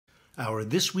Our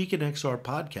This Week in XR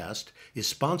podcast is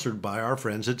sponsored by our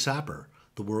friends at Zapper,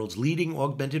 the world's leading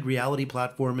augmented reality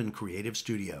platform and creative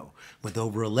studio, with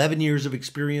over 11 years of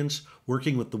experience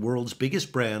working with the world's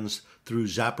biggest brands through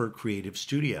Zapper Creative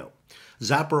Studio.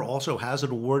 Zapper also has an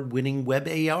award-winning web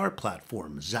AR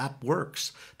platform,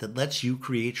 ZapWorks, that lets you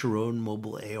create your own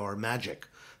mobile AR magic.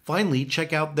 Finally,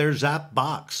 check out their Zap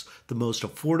Box, the most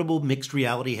affordable mixed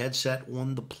reality headset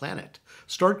on the planet.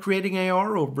 Start creating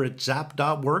AR over at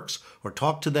zap.works or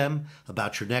talk to them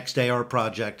about your next AR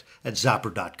project at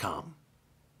zapper.com.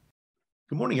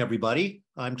 Good morning, everybody.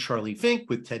 I'm Charlie Fink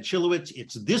with Ted Chilowitz.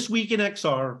 It's This Week in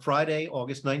XR, Friday,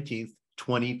 August 19th,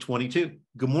 2022.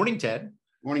 Good morning, Ted.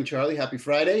 Morning, Charlie. Happy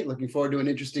Friday. Looking forward to an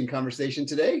interesting conversation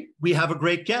today. We have a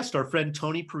great guest. Our friend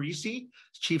Tony Parisi,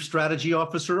 Chief Strategy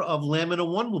Officer of Lamina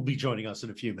One, will be joining us in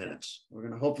a few minutes. We're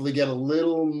going to hopefully get a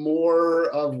little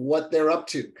more of what they're up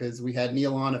to, because we had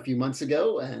Neil on a few months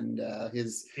ago and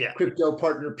his crypto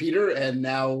partner, Peter. And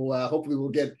now hopefully we'll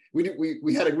get,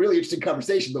 we had a really interesting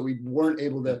conversation, but we weren't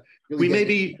able to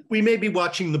really we may be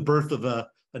watching the birth of a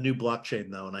new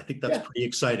blockchain, though, and I think that's pretty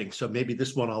exciting. So maybe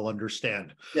this one I'll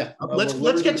understand. Yeah.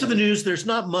 Let's get to the news. There's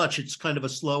not much. It's kind of a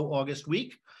slow August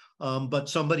week, but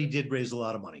somebody did raise a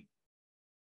lot of money.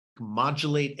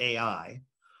 Modulate AI,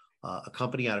 a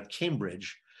company out of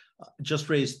Cambridge, just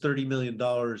raised $30 million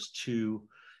to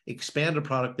expand a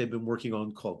product they've been working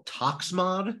on called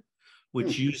ToxMod,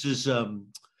 which uses a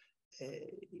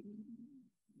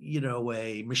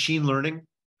machine learning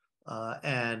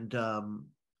and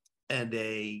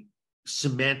a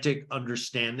semantic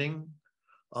understanding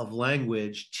of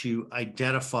language to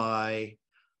identify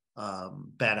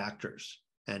bad actors.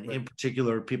 And in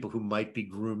particular, people who might be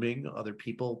grooming other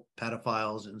people,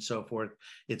 pedophiles and so forth.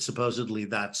 It's supposedly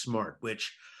that smart,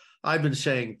 which I've been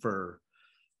saying for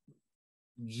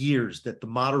years, that the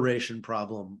moderation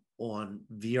problem on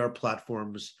VR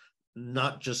platforms,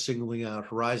 not just singling out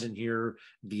Horizon here,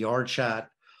 VR chat,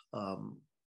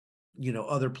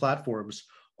 other platforms,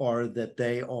 are that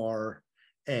they are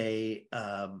a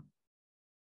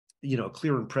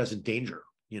clear and present danger.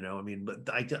 But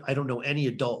I don't know any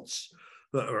adults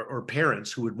or parents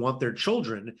who would want their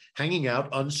children hanging out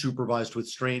unsupervised with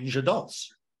strange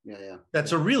adults. Yeah.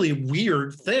 That's a really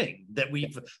weird thing that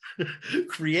we've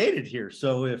created here.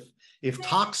 So if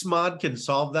ToxMod can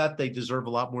solve that, they deserve a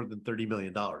lot more than $30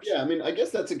 million. Yeah, I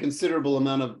guess that's a considerable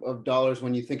amount of dollars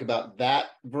when you think about that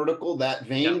vertical, that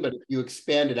vein. Yeah. But if you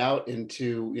expand it out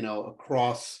into,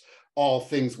 across all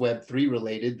things Web3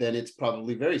 related, then it's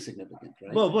probably very significant,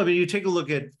 right? Well, you take a look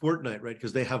at Fortnite, right?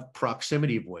 Because they have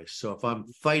proximity voice. So if I'm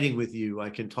fighting with you, I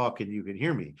can talk and you can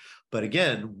hear me. But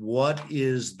again, what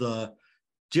is the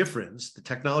difference? The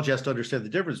technology has to understand the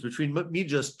difference between me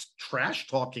just trash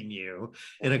talking you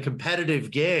in a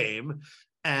competitive game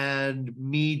and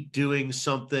me doing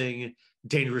something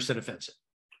dangerous and offensive.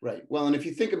 Right. Well, and if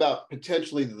you think about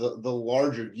potentially the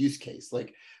larger use case,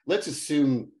 like let's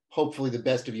assume hopefully the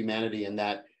best of humanity, and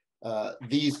that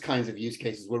these kinds of use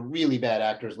cases where really bad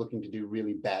actors looking to do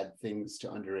really bad things to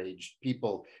underage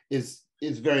people is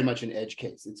very much an edge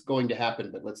case. It's going to happen,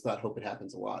 but let's not hope it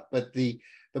happens a lot. But the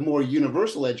more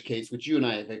universal edge case, which you and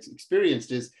I have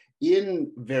experienced, is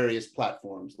in various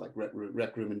platforms like Rec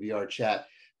Room and VR Chat.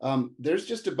 There's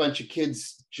just a bunch of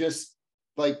kids just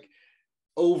like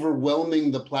overwhelming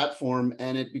the platform,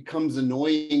 and it becomes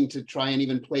annoying to try and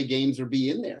even play games or be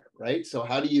in there, right? So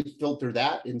how do you filter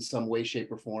that in some way,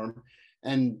 shape, or form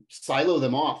and silo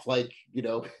them off? Like,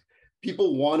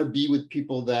 people want to be with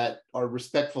people that are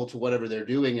respectful to whatever they're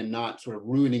doing and not sort of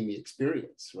ruining the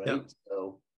experience, right? Yep.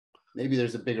 So maybe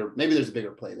there's a bigger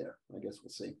play there. I guess we'll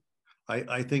see.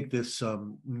 I think this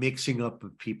mixing up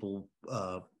of people,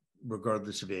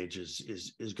 regardless of age,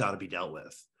 is got to be dealt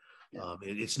with. Yeah.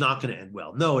 It's not going to end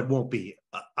well. No, it won't be.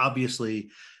 Obviously,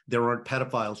 there aren't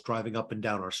pedophiles driving up and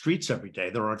down our streets every day.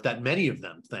 There aren't that many of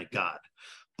them, thank God.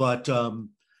 But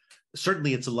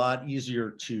certainly, it's a lot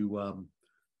easier to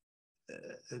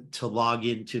log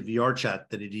into VR chat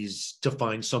than it is to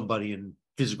find somebody in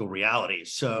physical reality.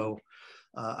 So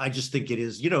I just think it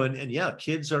is, and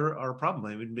kids are a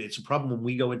problem. It's a problem when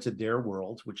we go into their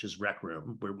world, which is Rec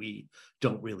Room, where we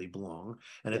don't really belong.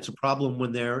 And it's a problem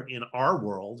when they're in our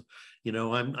world.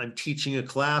 I'm teaching a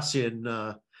class in,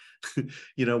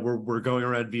 we're going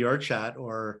around VR chat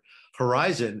or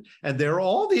Horizon, and there are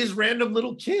all these random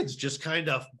little kids just kind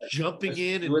of jumping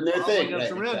in and following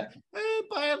us around. Exactly.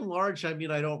 By and large, I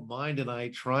don't mind, and I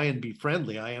try and be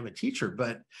friendly. I am a teacher,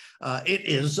 but it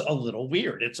is a little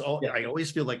weird. It's all. I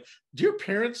always feel like, do your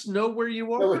parents know where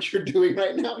you are? Know what you're doing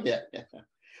right now? Yeah.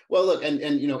 Well, look, and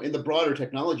in the broader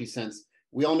technology sense,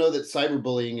 we all know that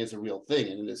cyberbullying is a real thing,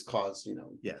 and it has caused,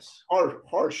 Yes.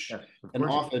 harsh Yes, and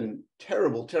often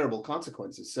terrible, terrible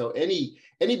consequences. So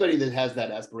anybody that has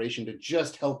that aspiration to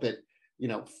just help it,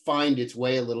 find its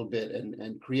way a little bit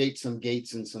and create some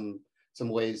gates and some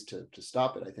ways to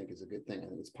stop it, I think is a good thing. I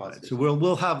think it's positive. Right. So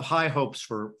we'll have high hopes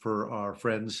for our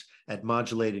friends at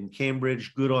Modulate in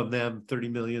Cambridge. Good on them. 30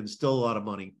 million, still a lot of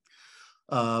money.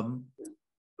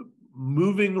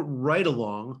 Moving right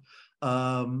along,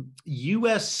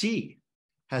 USC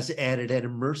has added an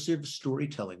immersive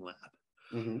storytelling lab.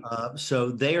 Mm-hmm.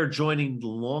 So they are joining the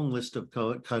long list of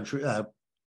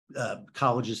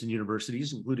colleges and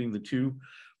universities, including the two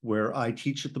where I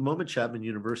teach at the moment, Chapman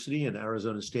University and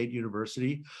Arizona State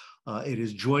University. It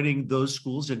is joining those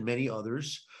schools and many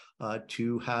others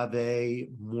to have a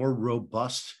more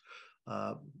robust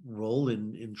role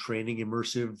in training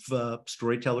immersive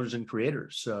storytellers and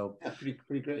creators. So yeah,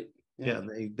 pretty great. Yeah,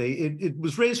 it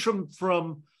was raised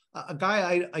from a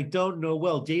guy I don't know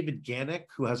well, David Gannick,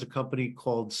 who has a company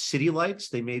called City Lights.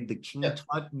 They made the King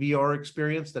Tut VR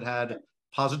experience that had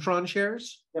positron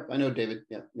chairs. Yep, I know David.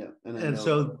 Yeah. And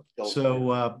so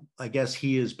I guess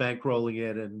he is bankrolling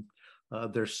it, and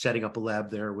they're setting up a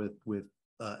lab there with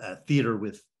a theater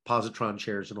with positron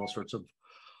chairs and all sorts of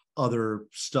other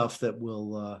stuff that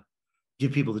will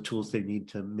give people the tools they need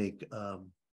to make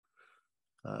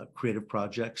creative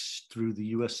projects through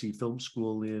the USC Film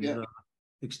School in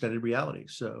extended reality.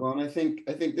 So, well, and I think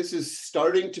this is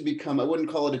starting to become, I wouldn't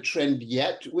call it a trend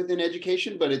yet within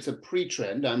education, but it's a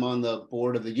pre-trend. I'm on the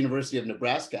board of the University of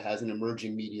Nebraska, has an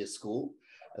emerging media school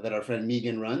that our friend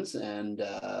Megan runs, and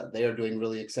they are doing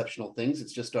really exceptional things.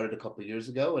 It's just started a couple of years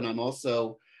ago, and I'm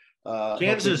also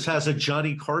Kansas has a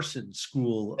Johnny Carson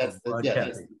School of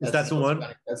broadcasting. Is that the one?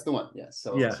 That's the one. Yes.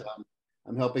 So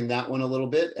I'm helping that one a little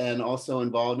bit, and also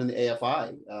involved in the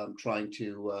AFI, trying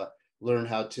to learn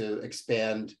how to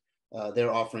expand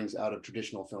their offerings out of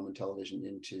traditional film and television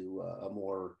into a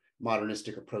more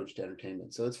modernistic approach to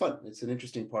entertainment. So it's fun. It's an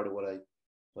interesting part of what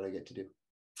I get to do.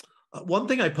 One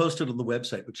thing I posted on the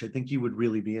website, which I think you would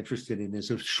really be interested in,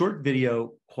 is a short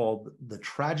video called "The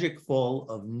Tragic Fall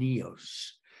of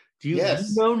Neos." Do you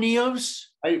know Neos?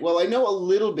 I know a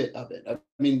little bit of it. I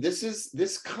mean,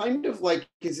 this kind of like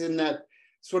is in that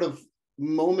sort of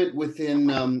moment within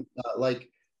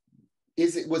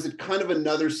was it kind of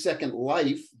another Second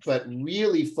Life, but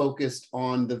really focused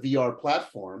on the VR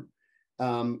platform?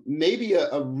 Maybe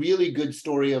a really good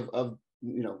story of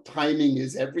timing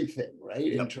is everything,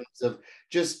 right? In terms of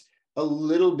just a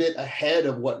little bit ahead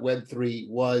of what Web3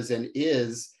 was and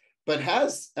is, but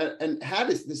has and had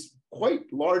this quite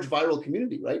large viral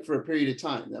community, right, for a period of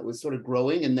time that was sort of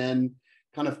growing and then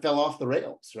kind of fell off the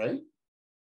rails, right?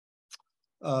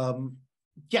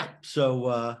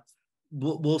 So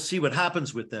we'll see what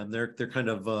happens with them. They're kind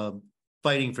of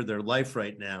fighting for their life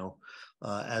right now,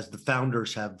 as the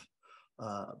founders have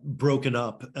broken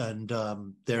up, and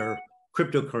their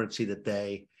cryptocurrency that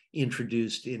they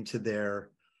introduced into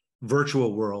their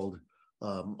virtual world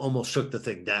almost shook the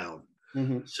thing down.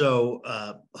 Mm-hmm. So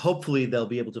hopefully they'll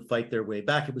be able to fight their way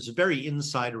back. It was a very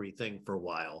insidery thing for a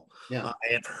while. I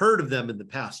have heard of them in the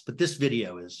past, but this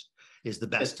video is the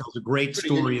best. It tells a great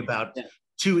story about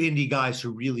two indie guys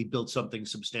who really built something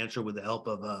substantial with the help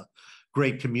of a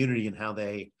great community, and how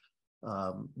they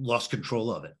lost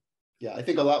control of it. Yeah, I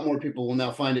think a lot more people will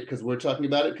now find it because we're talking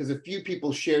about it, because a few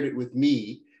people shared it with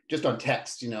me just on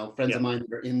text, friends of mine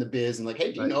that are in the biz, and like,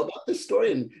 hey, do you know about this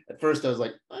story? And at first I was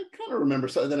like, I kind of remember.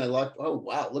 So then I looked, oh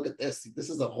wow, look at this. This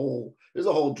is there's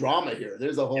a whole drama here.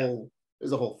 There's a whole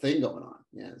thing going on.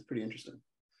 Yeah, it's pretty interesting.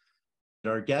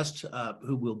 Our guest,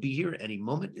 who will be here any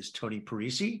moment, is Tony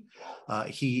Parisi.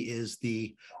 He is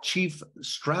the Chief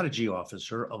Strategy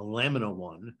Officer of Lamina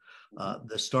One,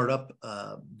 the startup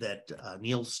that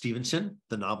Neal Stephenson,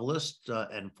 the novelist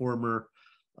and former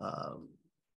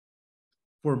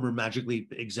Magic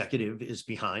Leap executive, is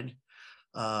behind.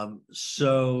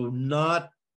 So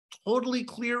not totally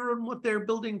clear on what they're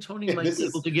building. Tony might be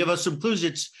able to give us some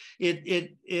clues.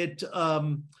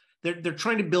 They're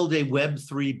trying to build a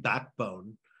Web3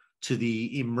 backbone to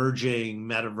the emerging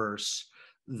metaverse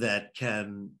that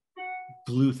can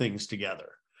glue things together.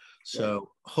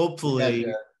 So hopefully,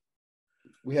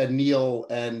 we had Neal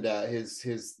and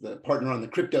the partner on the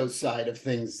crypto side of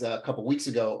things a couple of weeks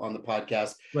ago on the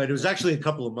podcast. Right, it was actually a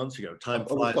couple of months ago. Time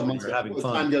flies when you're having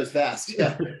fun. Time goes fast.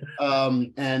 Yeah,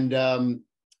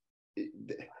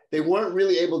 they weren't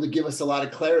really able to give us a lot of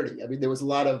clarity. I mean, there was a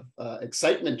lot of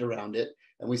excitement around it.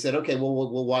 And we said, okay, well,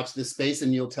 we'll watch this space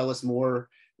and you'll tell us more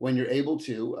when you're able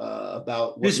to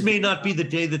about what this may not be the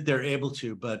day that they're able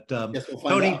to, but Yes, we'll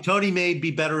find out. Tony may be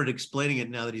better at explaining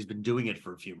it now that he's been doing it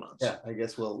for a few months. Yeah, I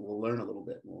guess we'll learn a little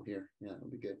bit and we'll hear. Yeah,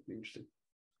 it'll be good. It'll be interesting.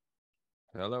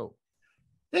 Hello.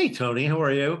 Hey, Tony, how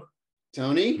are you?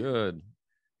 Tony, Good.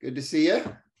 good to see you.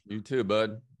 You too,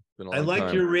 bud. Been a long I like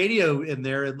time. your radio in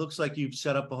there. It looks like you've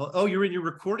set up a whole, oh, you're in your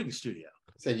recording studio.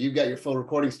 So you've got your full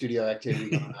recording studio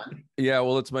activity going on. Yeah,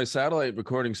 well, it's my satellite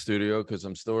recording studio because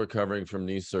I'm still recovering from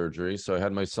knee surgery. So I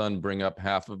had my son bring up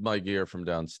half of my gear from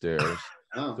downstairs.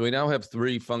 Oh. So we now have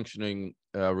 3 functioning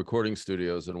recording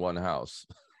studios in one house.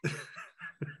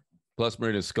 Plus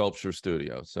Marina's sculpture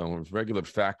studio. So it's a regular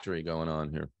factory going on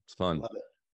here. It's fun. Love it.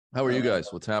 How are you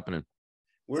guys? What's happening?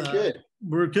 We're good.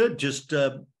 We're good. Just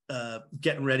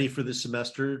getting ready for the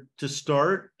semester to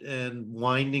start and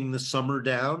winding the summer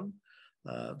down.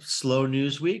 Slow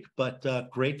news week, but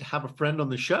great to have a friend on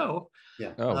the show.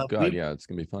 Yeah. Oh God, yeah, it's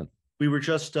gonna be fun. We were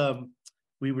just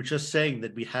saying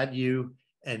that we had you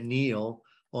and Neil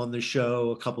on the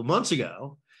show a couple months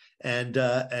ago,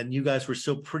 and you guys were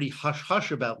still pretty hush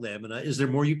hush about Lamina. Is there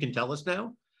more you can tell us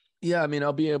now? Yeah, I mean,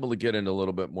 I'll be able to get into a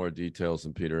little bit more details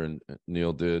than Peter and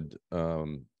Neil did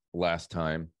last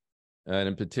time. And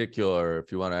in particular,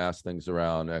 if you want to ask things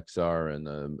around XR and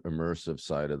the immersive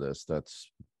side of this,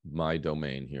 that's my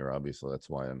domain here. Obviously, that's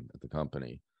why I'm at the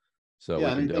company. So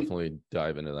Yeah, we can definitely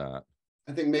dive into that.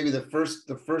 I think maybe the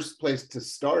first place to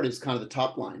start is kind of the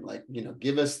top line. Like,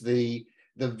 give us the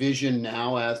vision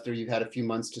now after you've had a few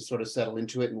months to sort of settle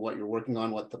into it and what you're working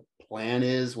on, what the plan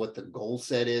is, what the goal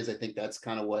set is. I think that's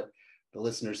kind of what the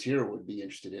listeners here would be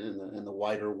interested in, and the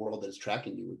wider world that is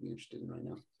tracking you would be interested in right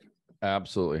now.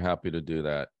 Absolutely happy to do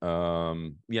that.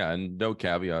 Yeah, and no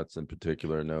caveats in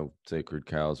particular, no sacred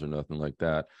cows or nothing like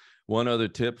that. One other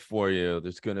tip for you,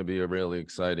 there's going to be a really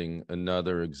exciting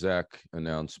another exec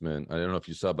announcement. I don't know if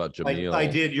you saw about Jamil. I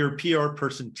did. Your PR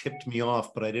person tipped me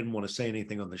off, but I didn't want to say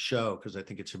anything on the show because I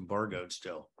think it's embargoed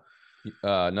still.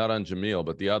 Not on Jamil,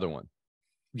 but the other one.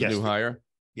 The Yes. new hire?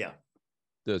 Yeah.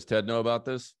 Does Ted know about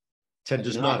this? Ted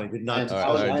does not. I did not.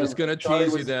 I'm just going to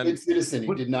tease you then. Good citizen.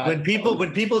 He did not. When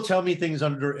people tell me things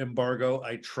under embargo,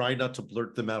 I try not to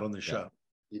blurt them out on the show.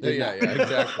 Yeah,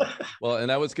 exactly. Well,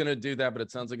 and I was going to do that, but it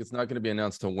sounds like it's not going to be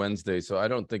announced till Wednesday. So I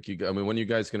don't think I mean, when are you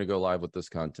guys going to go live with this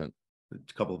content?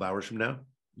 A couple of hours from now.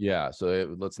 Yeah,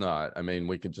 so let's not. I mean,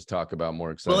 we could just talk about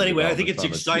more exciting. Well, anyway, I think it's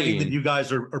developments exciting that you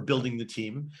guys are building the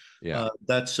team. Yeah,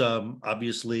 that's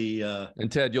obviously.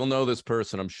 And Ted, you'll know this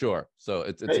person, I'm sure. So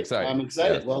it's exciting. I'm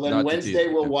excited. Yeah, well, then Wednesday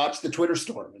we'll watch the Twitter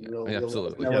storm and you'll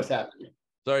absolutely know what's happening.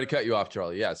 Sorry to cut you off,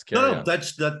 Charlie. Yes, no,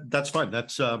 that's fine.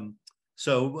 That's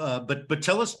so. But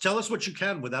tell us what you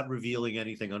can without revealing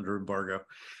anything under embargo.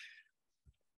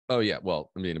 Oh yeah, well,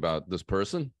 I mean about this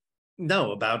person.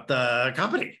 No, about the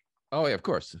company. Oh yeah, of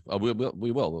course. We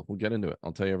will. We'll get into it.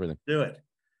 I'll tell you everything. Do it.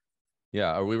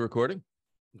 Yeah. Are we recording?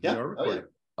 Yeah. We are recording.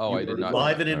 Oh, I did not.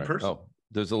 Live and in person. Oh,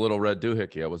 there's a little red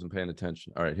doohickey. I wasn't paying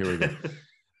attention. All right, here we go.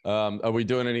 Are we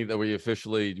doing any? Are we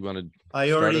officially? Do you want to?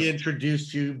 I already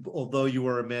introduced you, although you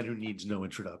are a man who needs no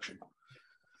introduction.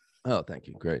 Oh, thank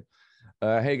you. Great.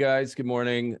 Hey guys, good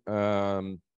morning.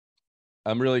 I'm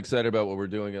really excited about what we're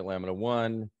doing at Lamina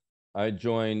One. I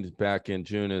joined back in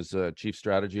June as a chief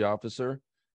strategy officer.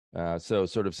 So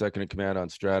sort of second in command on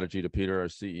strategy to Peter, our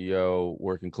CEO,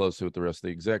 working closely with the rest of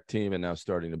the exec team, and now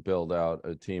starting to build out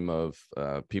a team of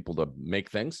people to make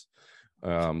things,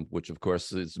 which of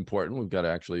course is important. We've got to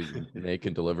actually make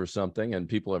and deliver something, and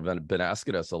people have been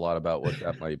asking us a lot about what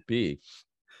that might be.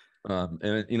 And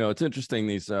it's interesting,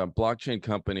 these blockchain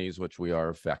companies, which we are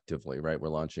effectively, right? We're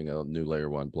launching a new layer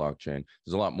 1 blockchain.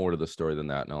 There's a lot more to the story than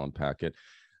that, and I'll unpack it.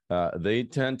 They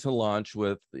tend to launch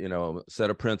with, a set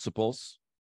of principles,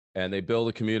 and they build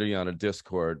a community on a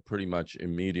Discord pretty much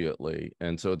immediately.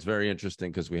 And so it's very interesting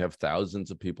because we have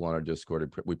thousands of people on our Discord.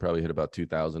 We probably hit about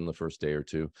 2,000 the first day or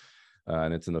two.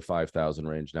 And it's in the 5,000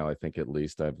 range now, I think, at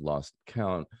least. I've lost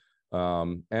count.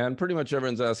 And pretty much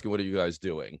everyone's asking, what are you guys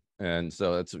doing? And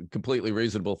so it's a completely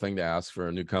reasonable thing to ask for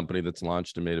a new company that's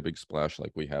launched and made a big splash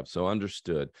like we have. So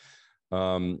understood.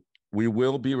 We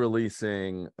will be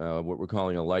releasing what we're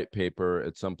calling a light paper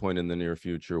at some point in the near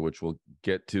future, which will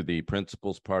get to the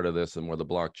principles part of this and more the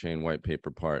blockchain white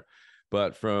paper part.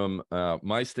 But from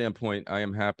my standpoint, I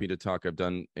am happy to talk. I've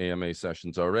done AMA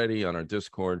sessions already on our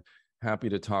Discord. Happy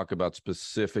to talk about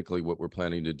specifically what we're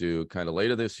planning to do kind of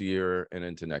later this year and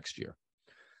into next year.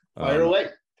 Fire away.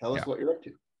 Tell us what you're up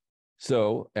to.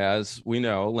 So as we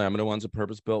know, Lamina One's a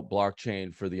purpose-built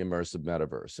blockchain for the immersive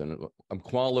metaverse. And I'm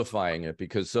qualifying it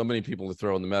because so many people are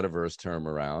throwing the metaverse term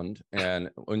around. And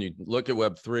when you look at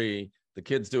Web3, the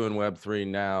kids doing Web3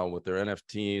 now with their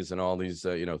NFTs and all these,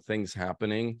 things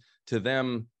happening, to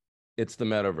them, it's the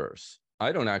metaverse.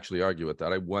 I don't actually argue with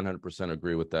that. I 100%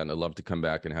 agree with that. And I'd love to come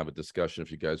back and have a discussion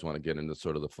if you guys want to get into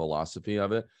sort of the philosophy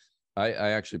of it. I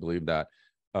actually believe that.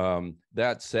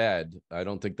 That said, I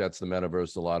don't think that's the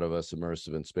metaverse a lot of us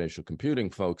immersive and spatial computing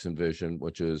folks envision,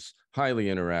 which is highly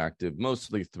interactive,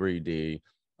 mostly 3D,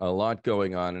 a lot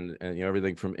going on, and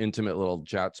everything from intimate little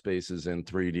chat spaces in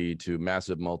 3D to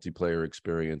massive multiplayer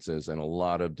experiences and a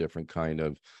lot of different kind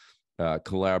of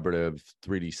collaborative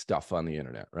 3D stuff on the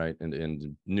internet, right?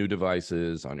 And new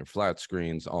devices on your flat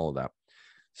screens, all of that.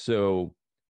 So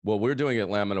what we're doing at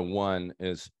Lamina One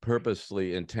is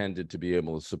purposely intended to be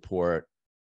able to support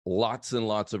lots and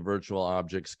lots of virtual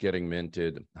objects getting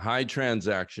minted, high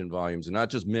transaction volumes, and not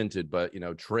just minted, but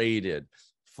traded,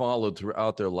 followed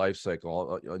throughout their life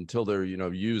cycle until they're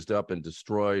used up and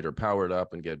destroyed or powered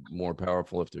up and get more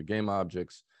powerful if they're game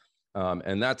objects.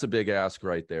 And that's a big ask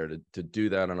right there to do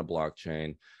that on a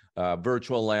blockchain.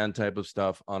 Virtual land type of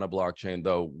stuff on a blockchain,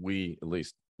 though we, at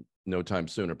least no time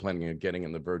soon, are planning on getting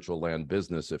in the virtual land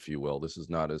business, if you will. This is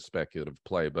not a speculative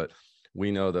play, but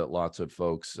we know that lots of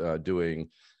folks doing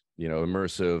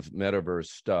immersive metaverse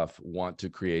stuff want to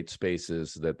create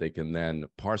spaces that they can then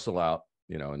parcel out,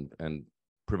 and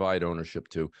provide ownership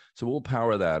to. So we'll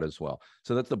power that as well.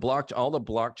 So that's all the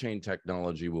blockchain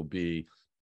technology will be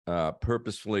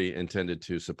purposefully intended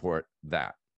to support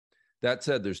that. That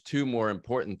said, there's two more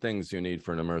important things you need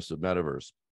for an immersive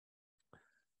metaverse.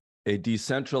 A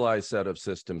decentralized set of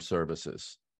system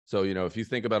services. So, if you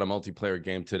think about a multiplayer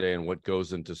game today and what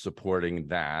goes into supporting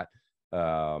that,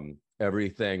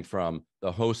 everything from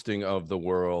the hosting of the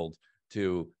world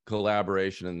to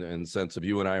collaboration in the sense of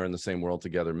you and I are in the same world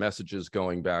together, messages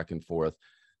going back and forth,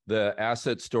 the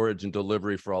asset storage and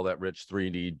delivery for all that rich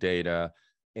 3D data,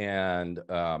 and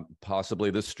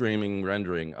possibly the streaming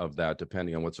rendering of that,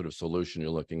 depending on what sort of solution you're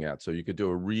looking at. So you could do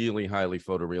a really highly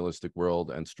photorealistic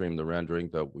world and stream the rendering,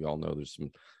 though we all know there's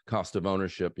some cost of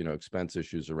ownership, expense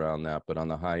issues around that. But on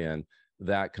the high end,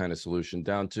 that kind of solution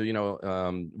down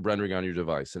to, rendering on your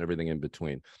device and everything in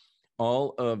between.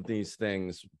 All of these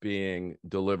things being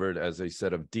delivered as a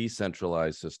set of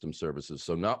decentralized system services.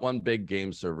 So not one big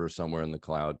game server somewhere in the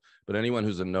cloud, but anyone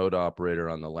who's a node operator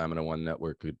on the Lamina One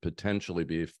network could potentially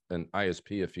be an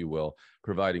ISP, if you will,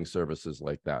 providing services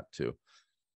like that too.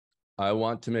 I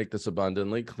want to make this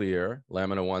abundantly clear.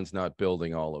 Lamina One's not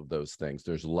building all of those things.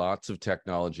 There's lots of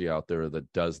technology out there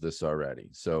that does this already.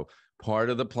 So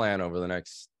part of the plan over the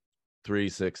next 3,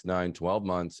 6, 9, 12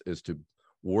 months is to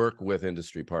work with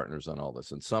industry partners on all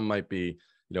this. And some might be,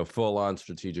 full-on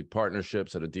strategic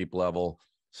partnerships at a deep level.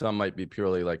 Some might be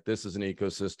purely like, this is an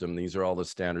ecosystem. These are all the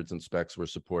standards and specs we're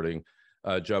supporting.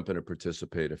 Jump in and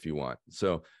participate if you want.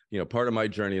 So, part of my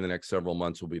journey in the next several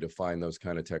months will be to find those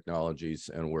kind of technologies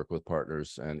and work with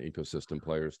partners and ecosystem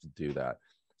players to do that.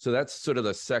 So that's sort of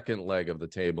the second leg of the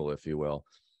table, if you will.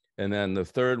 And then the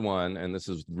third one, and this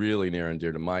is really near and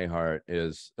dear to my heart,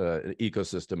 is an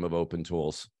ecosystem of open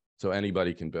tools. So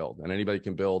anybody can build, and anybody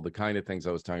can build the kind of things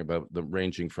I was talking about,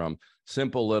 ranging from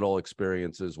simple little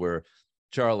experiences where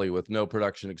Charlie, with no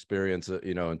production experience,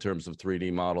 in terms of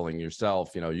 3D modeling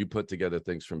yourself, you put together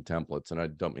things from templates. And I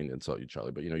don't mean to insult you,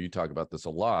 Charlie, but, you talk about this a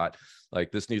lot.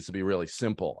 Like, this needs to be really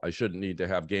simple. I shouldn't need to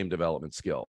have game development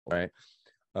skill, right?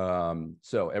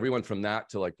 So everyone from that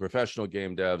to like professional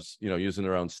game devs, using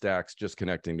their own stacks, just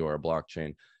connecting to our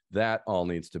blockchain, that all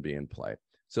needs to be in play.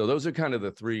 So those are kind of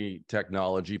the three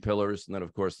technology pillars. And then,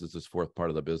 of course, there's this fourth part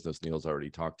of the business Neil's already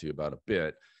talked to you about a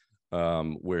bit,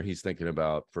 where he's thinking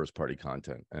about first-party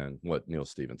content and what Neil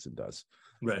Stevenson does.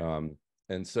 Right.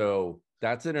 And so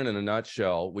that's it in a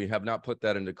nutshell. We have not put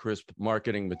that into crisp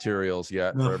marketing materials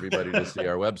yet for everybody to see.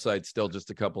 Our website's still just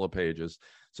a couple of pages.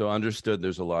 So understood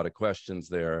there's a lot of questions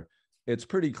there. It's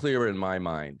pretty clear in my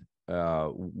mind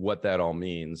what that all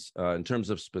means. In terms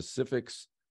of specifics,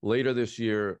 later this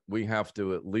year, we have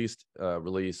to at least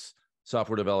release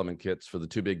software development kits for the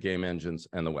two big game engines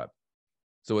and the web.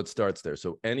 So it starts there.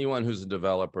 So anyone who's a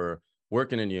developer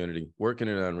working in Unity, working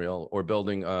in Unreal, or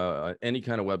building any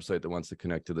kind of website that wants to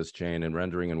connect to this chain and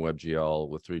rendering in WebGL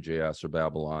with 3JS or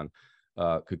Babylon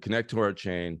could connect to our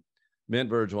chain, mint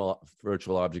virtual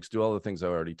objects, do all the things I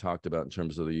already talked about in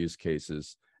terms of the use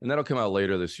cases. And that'll come out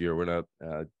later this year.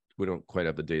 We don't quite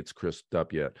have the dates crisped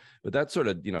up yet, but that's sort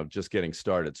of, just getting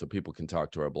started so people can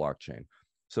talk to our blockchain.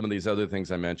 Some of these other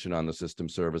things I mentioned on the system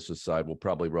services side will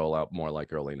probably roll out more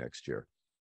like early next year.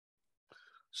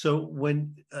 So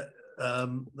when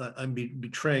I'm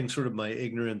betraying sort of my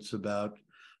ignorance about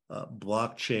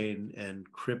blockchain and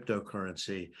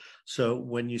cryptocurrency. So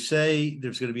when you say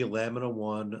there's going to be a Lamina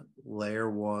 1, layer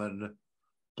 1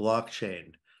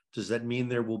 blockchain, does that mean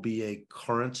there will be a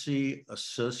currency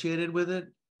associated with it?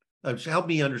 Help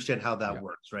me understand how that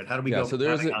works, right? How do we go? So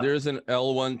there's an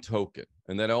L1 token,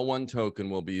 and that L1 token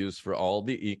will be used for all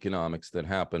the economics that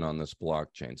happen on this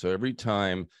blockchain. So every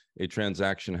time a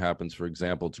transaction happens, for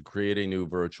example, to create a new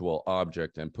virtual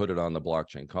object and put it on the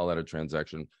blockchain, call that a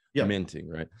transaction minting,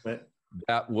 right?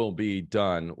 That will be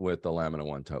done with the Lamina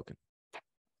 1 token.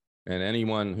 And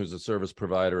anyone who's a service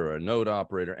provider or a node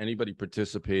operator, anybody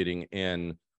participating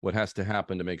in what has to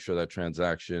happen to make sure that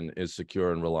transaction is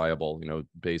secure and reliable,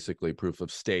 basically proof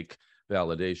of stake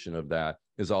validation of that,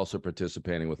 is also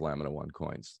participating with Lamina 1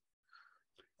 coins.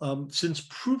 Since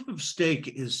proof of stake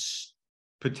is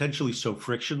potentially so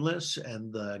frictionless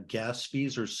and the gas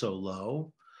fees are so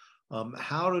low,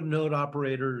 how do node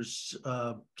operators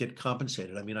get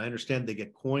compensated? I mean, I understand they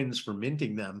get coins for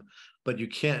minting them, but you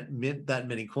can't mint that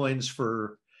many coins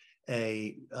for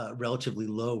a relatively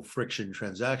low friction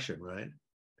transaction, right?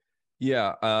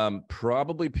 Yeah,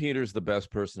 probably Peter's the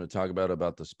best person to talk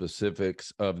about the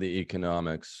specifics of the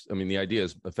economics. I mean, the idea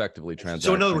is effectively transaction.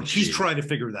 So in other words, he's trying to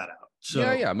figure that out.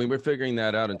 So yeah. I mean, we're figuring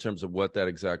that out in terms of what that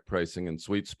exact pricing and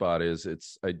sweet spot is.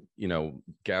 It's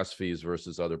gas fees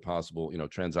versus other possible,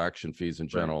 transaction fees in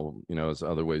general, as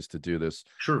other ways to do this.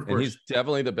 Sure, of course. And he's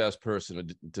definitely the best person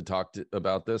to talk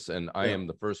about this. And I am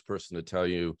the first person to tell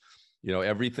you,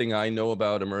 everything I know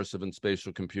about immersive and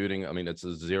spatial computing, I mean, it's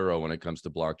a zero when it comes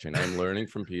to blockchain. I'm learning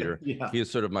from Peter. He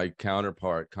is sort of my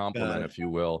complement, if you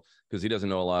will, because he doesn't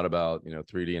know a lot about,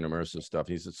 3D and immersive stuff.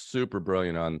 He's super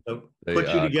brilliant on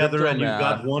put you together and you've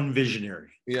got one visionary.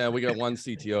 Yeah, we got one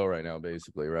CTO right now,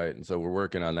 basically, right? And so we're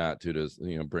working on that too,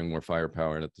 to, bring more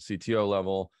firepower in at the CTO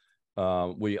level.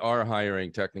 We are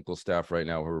hiring technical staff right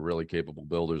now who are really capable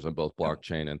builders on both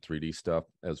blockchain and 3D stuff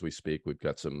as we speak. We've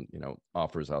got some,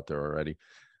 offers out there already.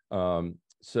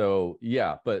 So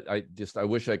yeah, but I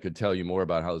wish I could tell you more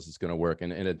about how this is going to work.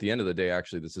 And at the end of the day,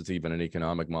 actually, this is even an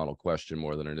economic model question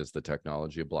more than it is the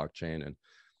technology of blockchain. And,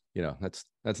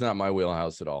 that's not my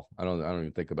wheelhouse at all. I don't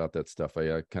even think about that stuff.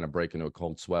 I kind of break into a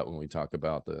cold sweat when we talk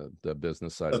about the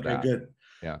business side of that. Okay, good.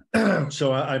 Yeah.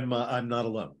 So I'm not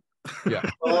alone. Yeah.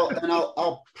 Well, and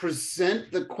I'll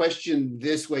present the question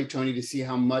this way, Tony, to see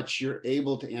how much you're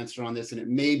able to answer on this. And it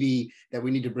may be that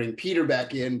we need to bring Peter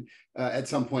back in at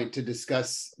some point to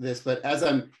discuss this. But as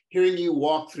I'm hearing you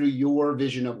walk through your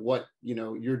vision of what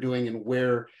you're doing and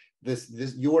where this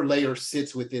your layer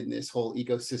sits within this whole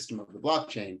ecosystem of the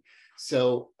blockchain.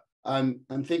 So I'm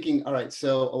thinking, all right,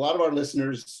 so a lot of our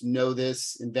listeners know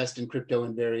this, invest in crypto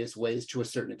in various ways to a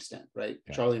certain extent, right?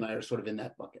 Yeah. Charlie and I are sort of in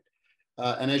that bucket.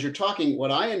 And as you're talking,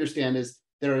 what I understand is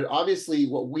there are obviously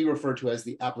what we refer to as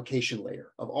the application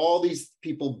layer of all these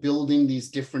people building these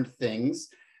different things,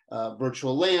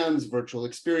 virtual lands, virtual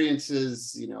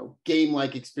experiences,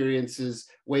 game-like experiences,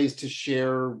 ways to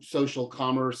share social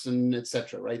commerce and et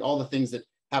cetera, right? All the things that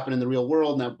happen in the real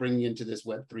world now bringing into this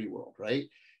Web3 world, right?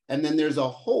 And then there's a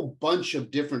whole bunch of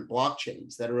different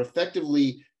blockchains that are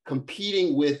effectively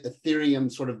competing with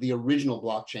Ethereum, sort of the original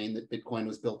blockchain that Bitcoin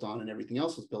was built on and everything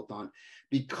else was built on,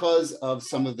 because of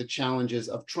some of the challenges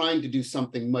of trying to do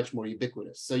something much more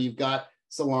ubiquitous. So you've got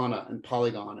Solana and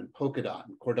Polygon and Polkadot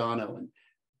and Cardano and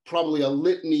probably a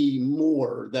litany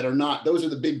more that are not, those are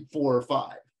the big 4 or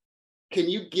 5. Can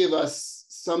you give us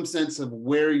some sense of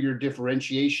where your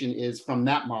differentiation is from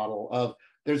that model of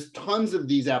there's tons of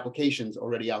these applications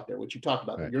already out there, which you talked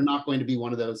about, right? You're not going to be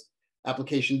one of those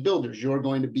application builders. You're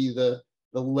going to be the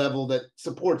level that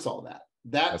supports all that.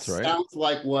 That sounds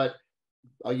like what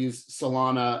I'll use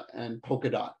Solana and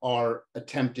Polkadot are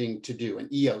attempting to do,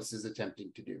 and EOS is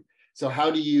attempting to do. So how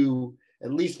do you,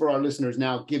 at least for our listeners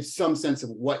now, give some sense of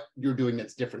what you're doing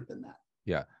that's different than that?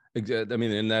 Yeah, I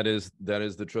mean, and that is the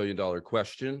 $1 trillion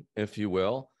question, if you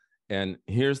will. And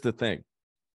here's the thing.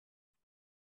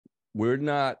 We're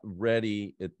not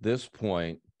ready at this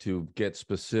point to get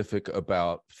specific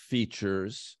about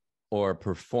features or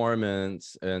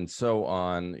performance and so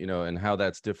on, and how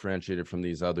that's differentiated from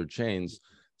these other chains,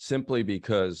 simply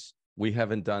because we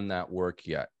haven't done that work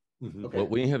yet. Mm-hmm. Okay. What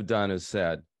we have done is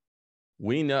said,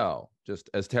 we know, just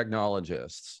as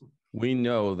technologists, we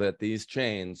know that these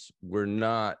chains were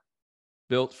not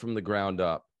built from the ground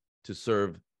up to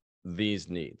serve these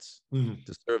needs,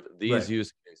 to serve these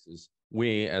use cases.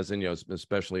 We, as in,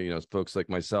 especially, folks like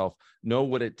myself, know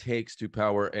what it takes to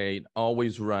power a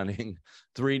always running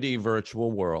 3D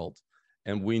virtual world.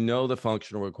 And we know the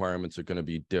functional requirements are going to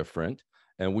be different.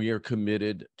 And we are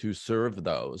committed to serve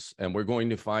those. And we're going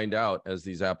to find out as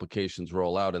these applications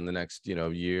roll out in the next,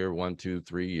 year, 1, 2,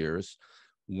 3 years,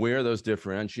 where those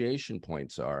differentiation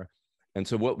points are. And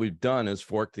so what we've done is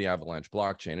fork the Avalanche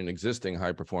blockchain, an existing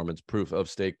high-performance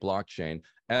proof-of-stake blockchain,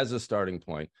 as a starting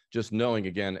point, just knowing,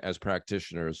 again, as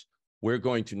practitioners, we're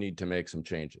going to need to make some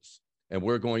changes. And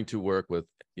we're going to work with,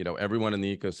 everyone in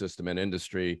the ecosystem and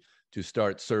industry to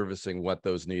start servicing what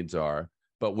those needs are.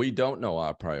 But we don't know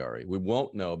our priority. We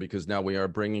won't know because now we are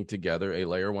bringing together a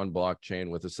layer 1 blockchain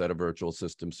with a set of virtual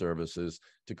system services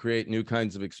to create new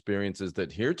kinds of experiences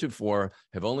that heretofore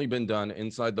have only been done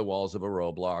inside the walls of a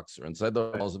Roblox or inside the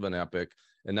walls of an Epic.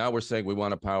 And now we're saying we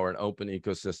want to power an open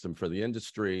ecosystem for the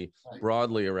industry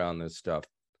broadly around this stuff.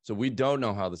 So we don't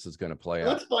know how this is going to play out.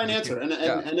 That's a fine answer. And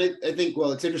I think,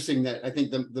 well, it's interesting that I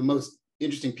think the most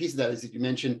interesting piece of that is that you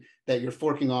mentioned that you're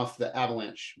forking off the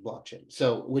Avalanche blockchain.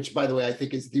 So, which by the way, I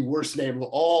think is the worst name of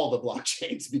all the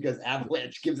blockchains because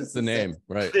Avalanche gives us the name,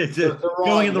 right? It's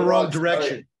going in the wrong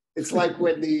direction. It's like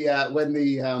when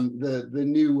the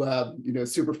new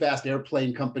super fast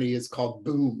airplane company is called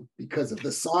Boom because of the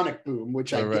sonic boom,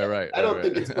 which I don't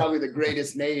think it's probably the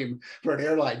greatest name for an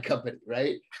airline company,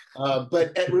 right?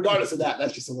 But regardless of that,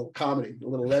 that's just a little comedy, a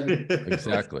little levity.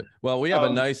 Exactly. Well, we have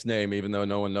a nice name, even though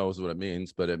no one knows what it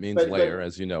means, but it means layer,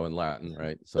 as you know, in Latin,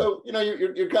 right? So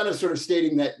you're kind of sort of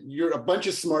stating that you're a bunch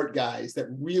of smart guys that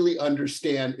really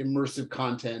understand immersive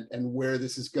content and where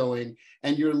this is going,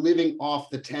 and you're living off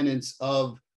the tenets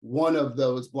of one of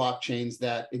those blockchains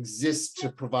that exists to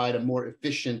provide a more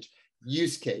efficient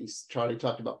use case. Charlie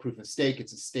talked about proof of stake.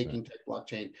 It's a staking type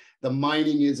blockchain. The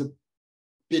mining is a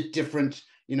bit different,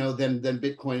 than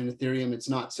Bitcoin and Ethereum. It's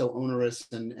not so onerous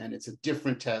and it's a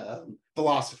different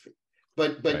philosophy.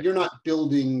 But you're not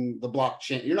building the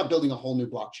blockchain. You're not building a whole new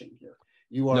blockchain here.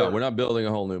 You are. No, we're not building a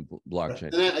whole new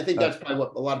blockchain. And I think that's probably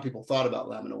what a lot of people thought about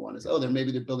Lamina 1 is,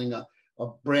 maybe they're building a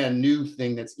brand new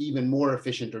thing that's even more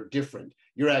efficient or different.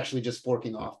 You're actually just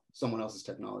forking off someone else's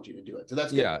technology to do it. So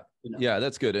that's good. Yeah,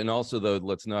 that's good. And also, though,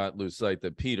 let's not lose sight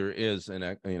that Peter is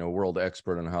an world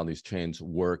expert on how these chains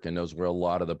work and knows where a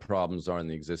lot of the problems are in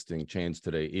the existing chains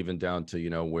today, even down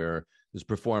to where there's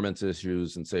performance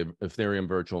issues and say Ethereum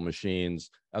virtual machines,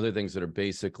 other things that are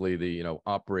basically the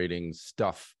operating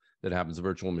stuff that happens. The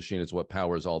virtual machine is what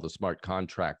powers all the smart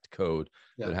contract code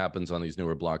that happens on these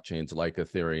newer blockchains like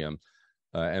Ethereum.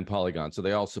 And Polygon. So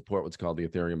they all support what's called the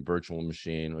Ethereum virtual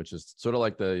machine, which is sort of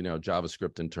like the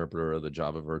JavaScript interpreter or the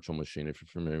Java virtual machine, if you're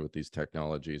familiar with these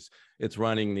technologies. It's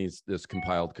running this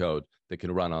compiled code that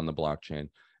can run on the blockchain.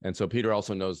 And so Peter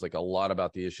also knows a lot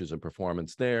about the issues of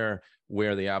performance there,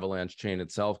 where the Avalanche chain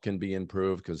itself can be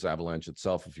improved, because Avalanche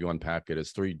itself, if you unpack it,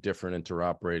 is 3 different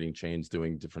interoperating chains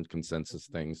doing different consensus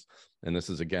things. And this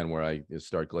is, again, where I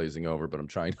start glazing over, but I'm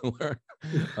trying to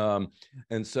learn.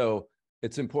 And so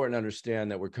it's important to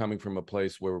understand that we're coming from a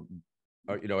place where,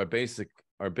 our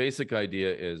basic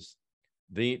idea is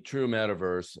the true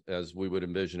metaverse, as we would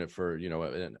envision it, for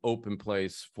an open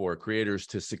place for creators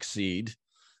to succeed.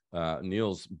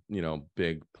 Neil's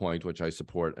big point, which I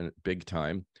support big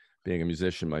time, being a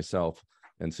musician myself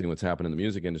and seeing what's happened in the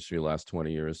music industry the last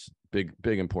 20 years, big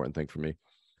important thing for me.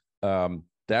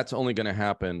 That's only going to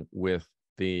happen with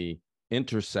the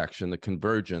intersection, the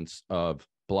convergence of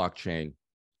blockchain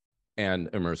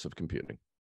and immersive computing.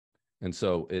 And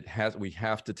so we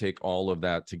have to take all of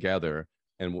that together.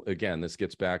 And again, this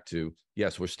gets back to,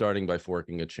 yes, we're starting by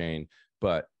forking a chain,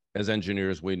 but as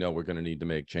engineers, we know we're going to need to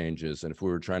make changes. And if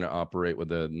we were trying to operate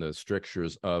within the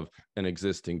strictures of an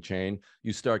existing chain,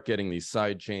 you start getting these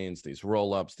side chains, these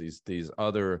roll-ups, these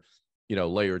other,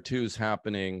 layer 2s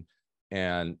happening,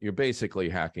 and you're basically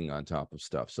hacking on top of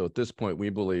stuff. So at this point, we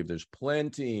believe there's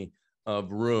plenty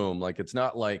of room. It's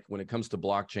not like when it comes to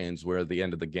blockchains, we're at the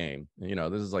end of the game.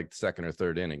 This is like second or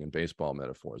third inning in baseball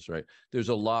metaphors, right? There's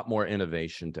a lot more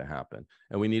innovation to happen.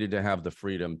 And we needed to have the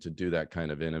freedom to do that kind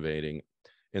of innovating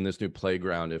in this new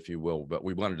playground, if you will. But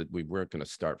we weren't going to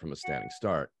start from a standing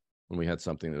start when we had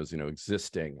something that was,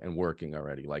 existing and working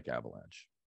already, like Avalanche.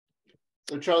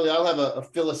 So Charlie, I'll have a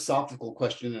philosophical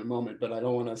question in a moment, but I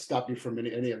don't want to stop you from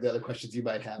any of the other questions you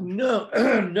might have. No,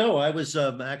 I was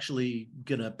actually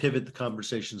going to pivot the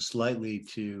conversation slightly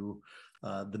to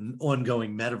the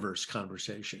ongoing metaverse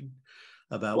conversation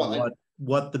about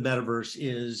what the metaverse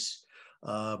is.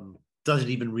 Does it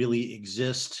even really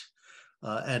exist?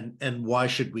 And why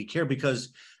should we care?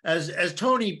 Because as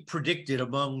Tony predicted,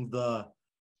 among the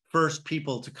first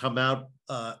people to come out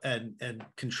and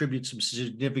contribute some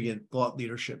significant thought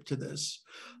leadership to this,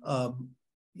 the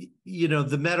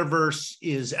metaverse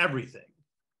is everything.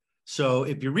 So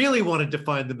if you really want to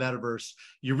define the metaverse,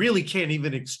 you really can't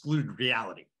even exclude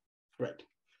reality. Right.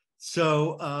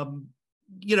 So,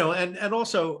 and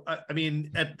also, I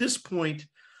mean, at this point,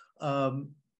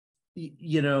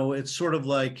 it's sort of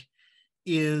like,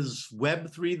 is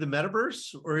Web3 the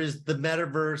metaverse, or is the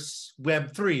metaverse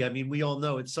Web3? I mean, we all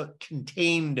know it's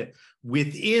contained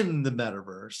within the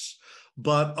metaverse,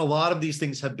 but a lot of these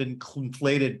things have been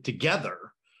conflated together,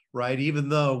 right? Even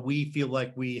though we feel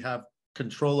like we have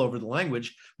control over the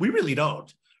language, we really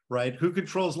don't, right? Who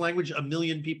controls language? A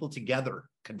million people together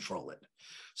control it.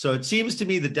 So it seems to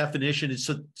me the definition is,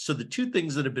 so the two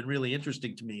things that have been really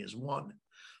interesting to me is, one,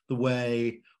 the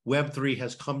way Web3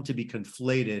 has come to be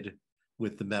conflated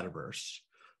with the metaverse.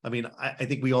 I mean, I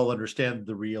think we all understand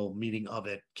the real meaning of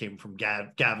it came from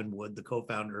Gavin Wood, the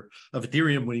co-founder of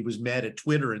Ethereum, when he was mad at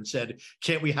Twitter and said,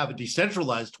 can't we have a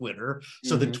decentralized Twitter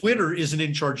so that Twitter isn't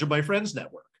in charge of my friends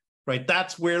network, right?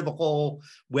 That's where the whole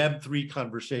Web3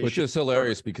 conversation. Which is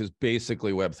hilarious, because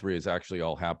basically Web3 is actually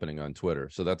all happening on Twitter.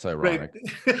 So that's ironic,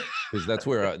 because that's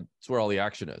where all the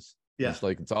action is. Yeah. It's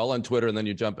like, it's all on Twitter, and then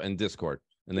you jump in Discord.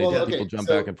 And people jump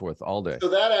back and forth all day.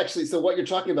 So what you're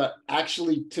talking about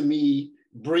actually, to me,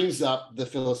 brings up the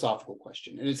philosophical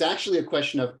question. And it's actually a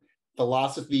question of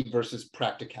philosophy versus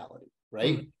practicality,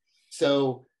 right?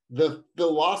 So the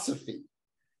philosophy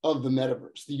of the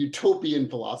metaverse, the utopian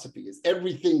philosophy, is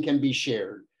everything can be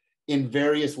shared in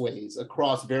various ways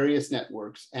across various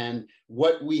networks. And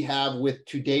what we have with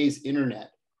today's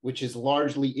internet, which is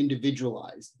largely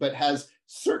individualized, but has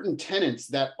certain tenets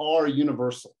that are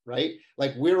universal, right?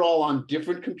 Like, we're all on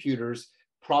different computers,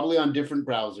 probably on different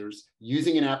browsers,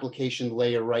 using an application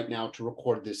layer right now to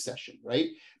record this session, right?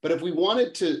 But if we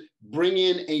wanted to bring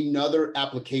in another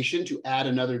application to add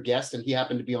another guest, and he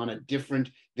happened to be on a different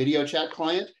video chat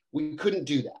client, we couldn't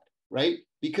do that, right?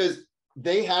 Because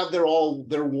they have their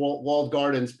walled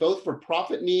gardens, both for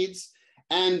profit needs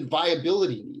and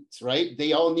viability needs, right?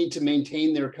 They all need to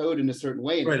maintain their code in a certain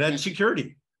way. Right, and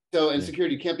security.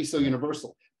 Security can't be so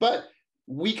universal. But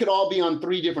we could all be on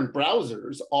 3 different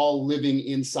browsers, all living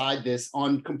inside this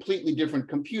on completely different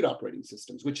compute operating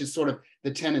systems, which is sort of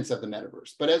the tenets of the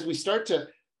metaverse. But as we start to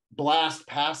blast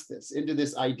past this into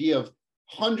this idea of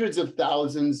hundreds of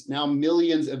thousands, now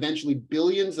millions, eventually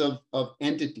billions of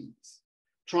entities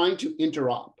trying to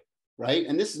interop, right?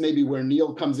 And this is maybe where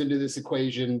Neil comes into this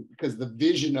equation, because the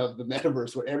vision of the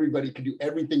metaverse where everybody can do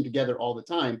everything together all the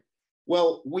time.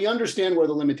 Well, we understand where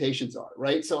the limitations are,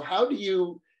 right? So how do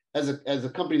you, as a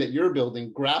company that you're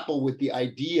building, grapple with the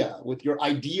idea, with your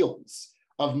ideals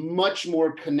of much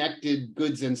more connected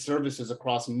goods and services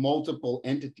across multiple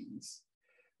entities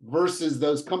versus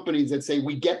those companies that say,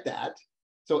 we get that.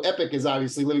 So Epic is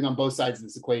obviously living on both sides of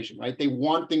this equation, right? They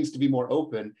want things to be more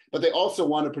open, but they also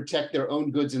want to protect their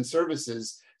own goods and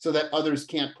services so that others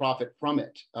can't profit from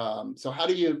it. So how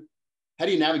do you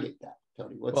navigate that,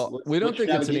 Tony? We don't think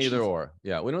it's an either or.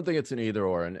 Yeah, we don't think it's an either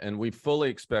or. And we fully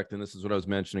expect, and this is what I was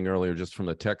mentioning earlier, just from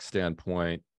the tech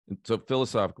standpoint. So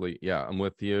philosophically, yeah, I'm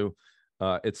with you.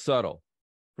 It's subtle.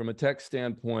 From a tech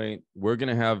standpoint, we're going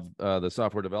to have the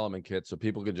software development kit so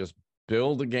people could just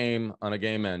build a game on a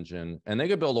game engine, and they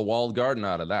could build a walled garden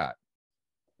out of that,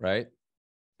 right?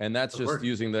 And that's just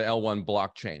using the L1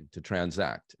 blockchain to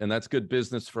transact. And that's good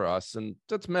business for us. And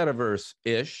that's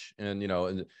metaverse-ish. And,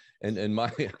 and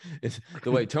my, it's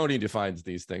the way Tony defines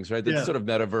these things, right? That's sort of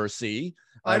metaverse-y.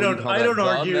 I don't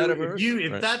argue.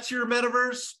 Metaverse, if that's your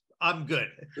metaverse, I'm good.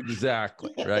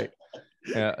 Exactly, right?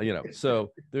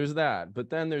 So there's that. But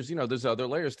then there's other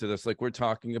layers to this, like we're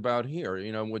talking about here,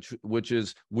 which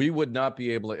is, we would not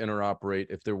be able to interoperate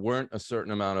if there weren't a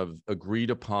certain amount of agreed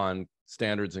upon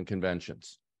standards and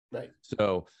conventions. Right.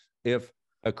 So if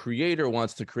a creator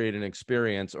wants to create an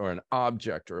experience or an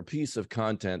object or a piece of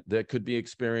content that could be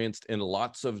experienced in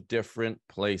lots of different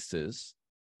places,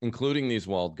 including these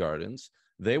walled gardens,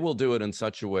 they will do it in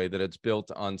such a way that it's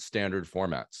built on standard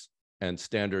formats and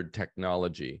standard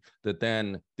technology that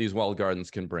then these walled gardens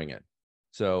can bring in.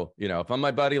 So, if I'm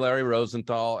my buddy Larry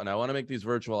Rosenthal and I want to make these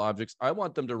virtual objects, I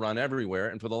want them to run everywhere.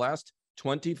 And for the last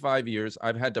 25 years,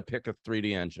 I've had to pick a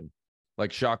 3D engine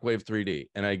like Shockwave 3D.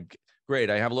 And I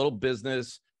have a little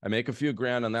business. I make a few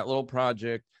grand on that little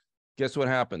project. Guess what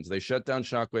happens? They shut down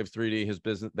Shockwave 3D, his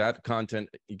business, that content,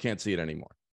 you can't see it anymore.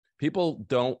 People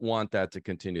don't want that to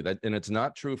continue. And it's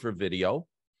not true for video.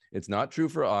 It's not true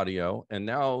for audio. And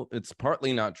now it's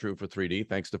partly not true for 3D,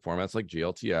 thanks to formats like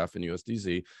GLTF and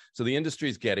USDZ. So the industry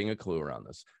is getting a clue around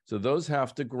this. So those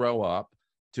have to grow up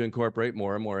to incorporate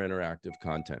more and more interactive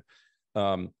content.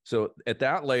 So at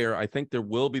that layer, I think there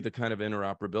will be the kind of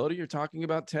interoperability you're talking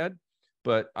about, Ted.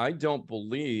 But I don't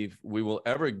believe we will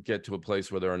ever get to a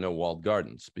place where there are no walled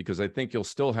gardens, because I think you'll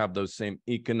still have those same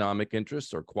economic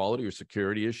interests or quality or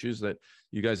security issues that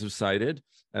you guys have cited.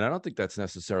 And I don't think that's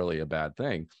necessarily a bad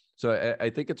thing. So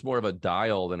I think it's more of a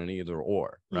dial than an either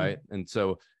or, right? And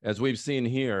so as we've seen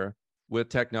here with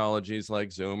technologies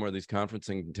like Zoom or these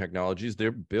conferencing technologies,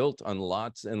 they're built on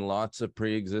lots and lots of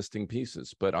pre-existing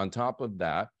pieces. But on top of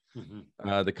that,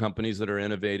 the companies that are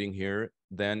innovating here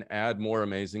then add more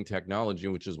amazing technology,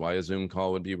 which is why a Zoom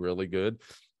call would be really good,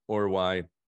 or why,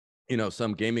 you know,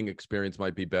 some gaming experience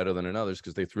might be better than another's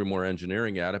because they threw more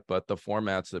engineering at it, but the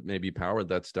formats that maybe powered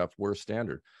that stuff were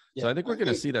standard. So I think we're going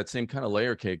to see that same kind of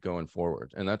layer cake going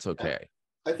forward, and that's okay.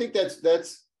 I think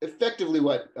that's effectively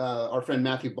what our friend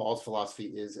Matthew Ball's philosophy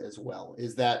is as well,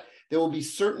 is that there will be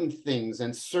certain things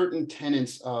and certain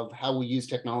tenets of how we use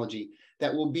technology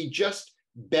that will be just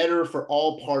better for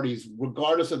all parties,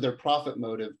 regardless of their profit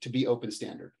motive, to be open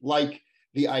standard, like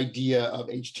the idea of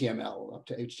HTML up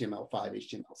to HTML5,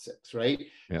 HTML6, right?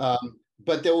 Yeah.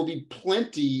 But there will be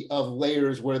plenty of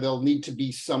layers where they'll need to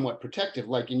be somewhat protective.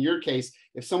 Like in your case,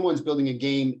 if someone's building a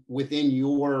game within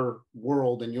your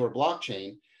world and your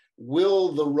blockchain,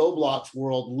 will the Roblox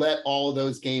world let all of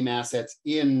those game assets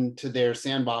into their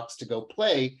sandbox to go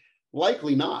play?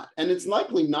 Likely not. And it's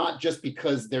likely not just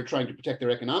because they're trying to protect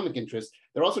their economic interests.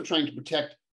 They're also trying to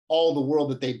protect all the world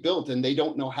that they built, and they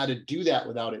don't know how to do that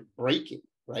without it breaking,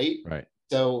 right? Right.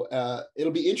 So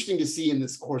it'll be interesting to see in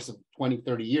this course of 20,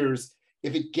 30 years,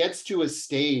 if it gets to a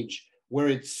stage where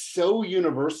it's so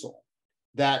universal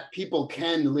that people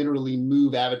can literally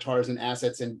move avatars and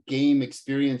assets and game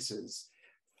experiences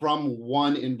from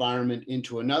one environment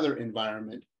into another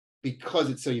environment because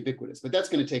it's so ubiquitous. But that's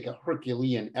going to take a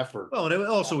Herculean effort. Well, and it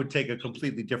also would take a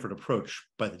completely different approach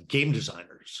by the game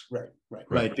designers.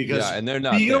 Right. Because and they're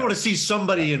not. You don't want to see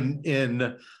somebody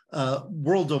in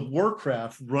World of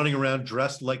Warcraft running around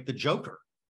dressed like the Joker.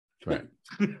 Right.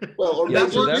 Well, or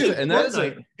that so works in that's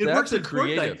Fortnite. It that's works a in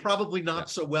creative. Fortnite, probably not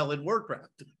so well in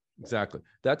Warcraft. Exactly.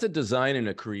 That's a design and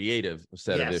a creative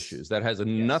set of issues that has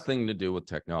nothing to do with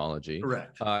technology.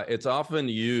 Correct. It's often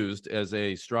used as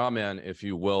a straw man, if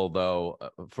you will, though,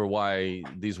 for why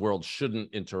these worlds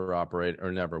shouldn't interoperate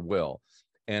or never will.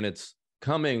 And it's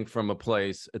coming from a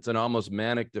place, it's an almost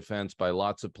manic defense by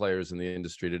lots of players in the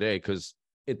industry today, because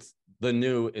it's the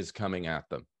new is coming at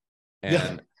them.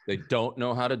 And they don't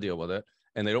know how to deal with it.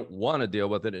 And they don't want to deal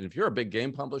with it. And if you're a big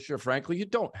game publisher, frankly, you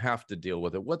don't have to deal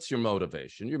with it. What's your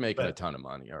motivation? You're making a ton of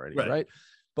money already, right?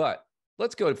 But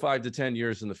let's go 5 to 10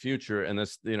 years in the future. And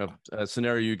this,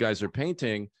 scenario you guys are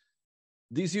painting,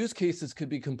 these use cases could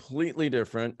be completely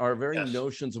different. Our very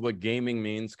notions of what gaming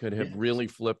means could have really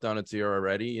flipped on its ear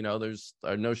already. There's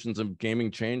our notions of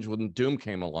gaming change when Doom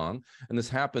came along, and this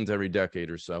happens every decade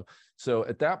or so. So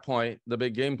at that point, the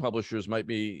big game publishers might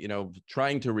be,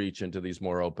 trying to reach into these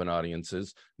more open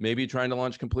audiences, maybe trying to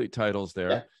launch complete titles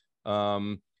there.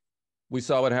 We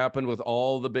saw what happened with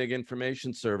all the big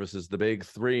information services, the big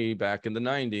three back in the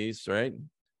 90s, right?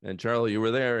 And Charlie, you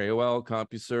were there, AOL,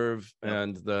 CompuServe,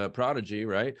 and the Prodigy,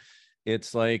 right?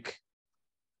 It's like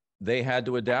they had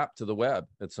to adapt to the web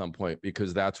at some point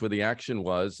because that's where the action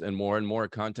was, and more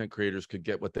content creators could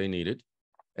get what they needed,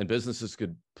 and businesses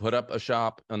could put up a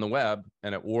shop on the web,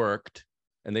 and it worked,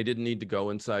 and they didn't need to go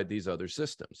inside these other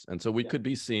systems. And so we could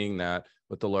be seeing that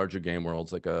with the larger game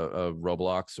worlds, like a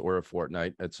Roblox or a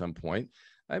Fortnite at some point.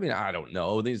 I mean, I don't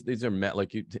know. These are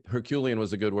like Herculean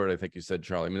was a good word, I think you said,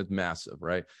 Charlie. I mean, it's massive,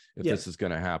 right? If this is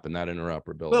going to happen, that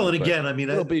interoperability. Well, and again, I mean,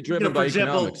 it'll be driven by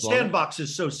economics. Sandbox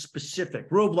is so specific.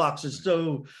 Roblox is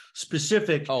so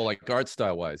specific. Oh, like art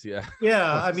style wise, yeah.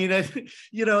 Yeah, I mean,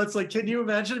 it's like, can you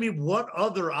imagine? I mean, what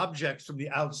other objects from the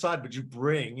outside would you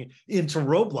bring into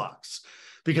Roblox?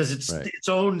 Because it's its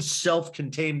own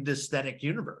self-contained aesthetic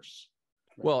universe.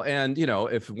 Well, and,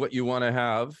 if what you want to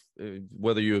have,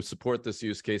 whether you support this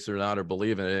use case or not, or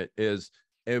believe in it, is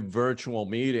a virtual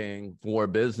meeting for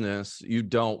business, you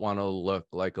don't want to look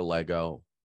like a Lego.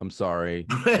 I'm sorry.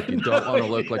 You don't want to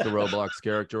look like a Roblox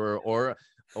character or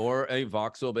a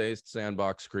voxel-based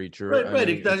sandbox creature.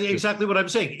 Right. That's exactly what I'm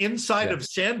saying. Inside of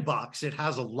Sandbox, it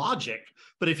has a logic.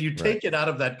 But if you take it out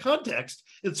of that context,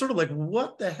 it's sort of like,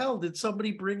 what the hell? Did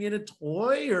somebody bring in a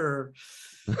toy or...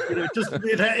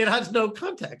 it has no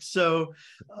context. So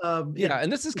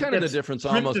and this is kind of the difference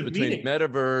almost between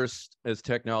metaverse as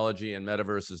technology and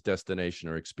metaverse as destination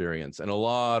or experience. And a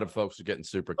lot of folks are getting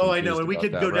super confused. I know, and we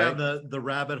could go down the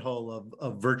rabbit hole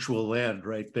of virtual land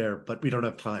right there, but we don't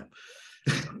have time.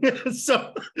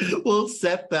 So we'll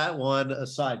set that one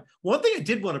aside. One thing I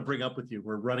did want to bring up with you,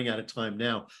 we're running out of time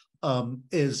now,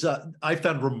 is I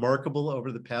found remarkable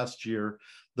over the past year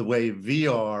the way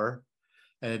VR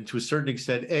and to a certain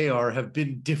extent AR have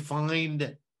been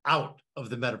defined out of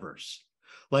the metaverse.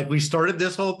 Like we started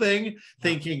this whole thing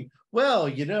thinking, well,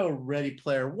 Ready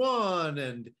Player One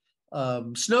and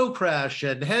Snow Crash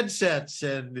and headsets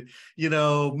and,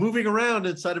 moving around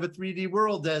inside of a 3D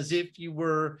world as if you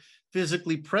were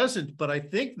physically present. But I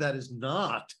think that is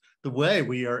not the way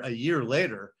we are a year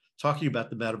later talking about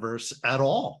the metaverse at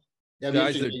all. Yeah,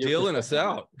 guys are dealing us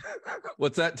out.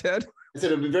 What's that, Ted? I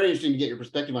said it'd be very interesting to get your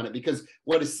perspective on it, because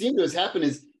what has seemed to has happened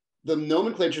is the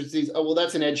nomenclature sees, oh, well,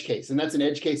 that's an edge case, and that's an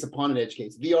edge case upon an edge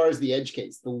case. VR is the edge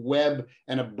case. The web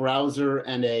and a browser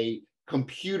and a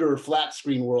computer flat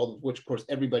screen world, which of course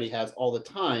everybody has all the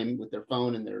time with their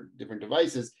phone and their different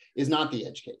devices, is not the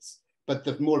edge case. But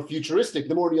the more futuristic,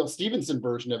 the more Neil Stephenson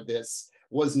version of this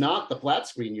was not the flat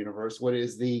screen universe. What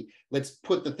is the let's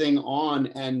put the thing on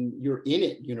and you're in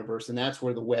it universe, and that's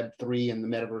where the Web3 and the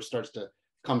metaverse starts to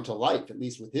come to life, at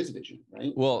least with his vision,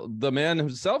 right? Well, the man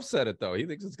himself said it, though. He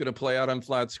thinks it's going to play out on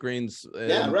flat screens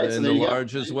and right. So the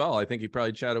large as well. I think he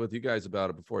probably chatted with you guys about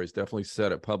it before. He's definitely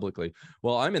said it publicly.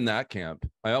 Well, I'm in that camp.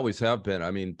 I always have been. I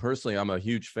mean, personally, I'm a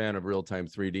huge fan of real-time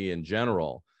 3D in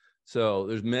general. So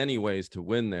there's many ways to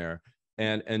win there.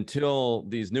 And until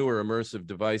these newer immersive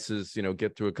devices,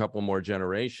 get through a couple more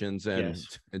generations, and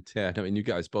Ted, I mean, you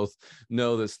guys both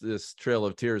know this trail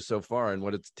of tears so far and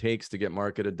what it takes to get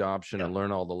market adoption and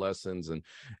learn all the lessons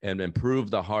and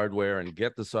improve the hardware and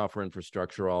get the software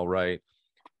infrastructure all right.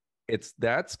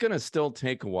 That's going to still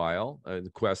take a while.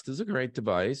 The Quest is a great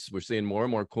device. We're seeing more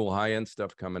and more cool high-end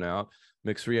stuff coming out,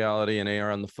 mixed reality and AR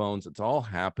on the phones. It's all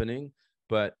happening,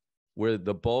 but where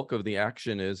the bulk of the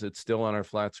action is, it's still on our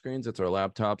flat screens. It's our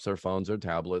laptops, our phones, our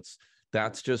tablets.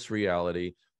 That's just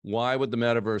reality. Why would the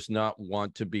metaverse not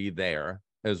want to be there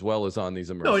as well as on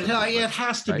these immersive? No, it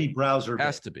has to be browser based.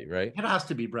 Has to be, right? It has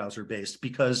to be browser based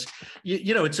because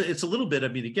it's a little bit. I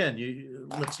mean, again,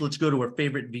 let's go to our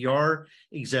favorite VR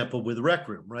example with Rec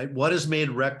Room, right? What has made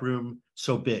Rec Room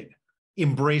so big?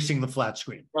 Embracing the flat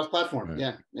screen. Cross-platform,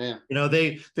 right. Yeah.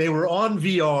 They were on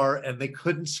VR and they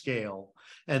couldn't scale.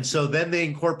 And so then they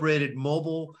incorporated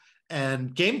mobile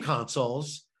and game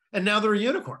consoles, and now they're a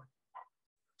unicorn.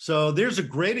 So there's a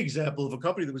great example of a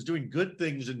company that was doing good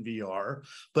things in VR,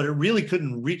 but it really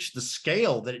couldn't reach the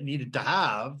scale that it needed to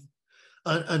have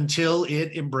until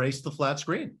it embraced the flat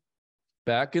screen.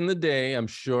 Back in the day, I'm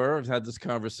sure I've had this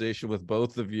conversation with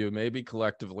both of you, maybe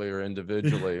collectively or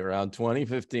individually, around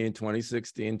 2015,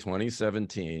 2016,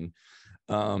 2017.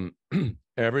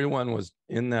 Everyone was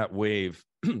in that wave,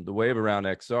 the wave around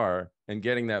XR and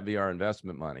getting that VR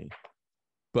investment money.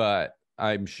 But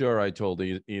I'm sure I told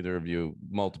either of you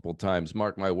multiple times,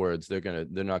 mark my words, they're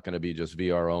not going to be just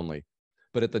VR only.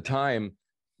 But at the time,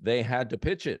 they had to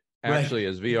pitch it actually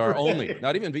as VR only,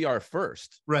 not even VR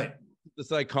first. Right. The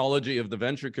psychology of the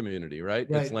venture community, right?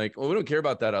 It's like, well, we don't care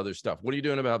about that other stuff. What are you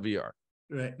doing about VR?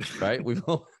 Right. We've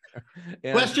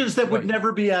questions that would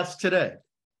never be asked today.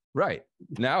 Right.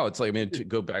 Now it's like, I mean, to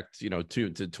go back to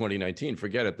 2019,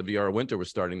 forget it. The VR winter was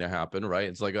starting to happen, right?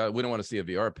 It's like, we don't want to see a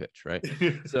VR pitch, right?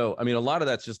 So, I mean, a lot of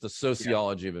that's just the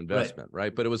sociology of investment,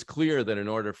 right? But it was clear that in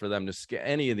order for them to scale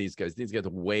any of these guys to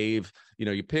wave,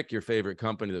 you pick your favorite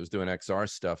company that was doing XR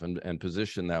stuff and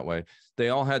position that way. They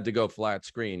all had to go flat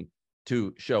screen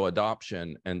to show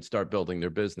adoption and start building their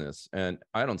business. And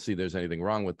I don't see there's anything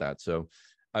wrong with that. So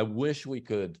I wish we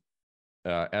could,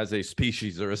 as a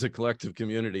species or as a collective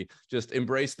community, just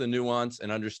embrace the nuance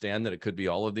and understand that it could be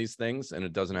all of these things and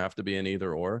it doesn't have to be an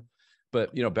either or.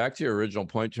 But, back to your original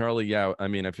point, Charlie, yeah, I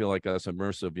mean, I feel like us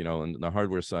immersive, on the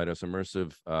hardware side, us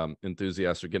immersive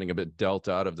enthusiasts are getting a bit dealt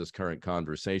out of this current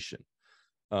conversation.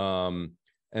 And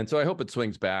so I hope it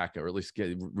swings back or at least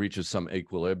reaches some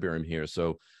equilibrium here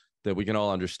so that we can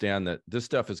all understand that this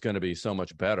stuff is going to be so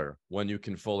much better when you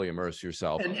can fully immerse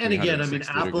yourself. And again, I mean,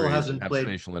 Apple hasn't played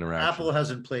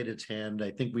its hand. I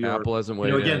think Apple hasn't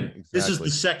waited. Again, exactly. This is the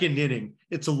second inning.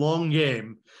 It's a long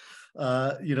game.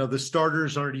 The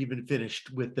starters aren't even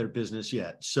finished with their business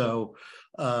yet. So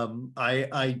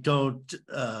I don't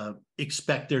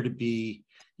expect there to be,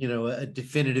 a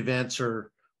definitive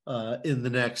answer in the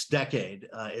next decade.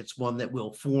 It's one that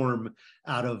will form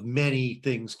out of many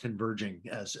things converging,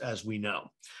 as we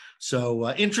know.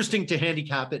 So interesting to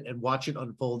handicap it and watch it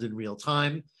unfold in real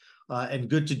time, and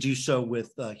good to do so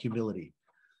with humility,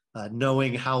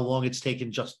 knowing how long it's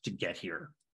taken just to get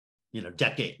here,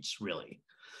 decades really.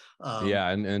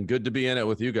 And good to be in it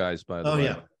with you guys, by the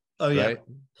way. Right?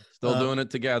 Still doing it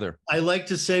together. I like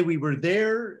to say we were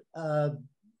there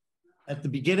at the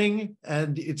beginning,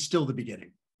 and it's still the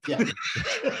beginning. Yeah,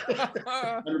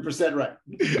 100% right.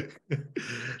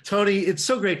 Tony, it's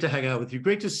so great to hang out with you.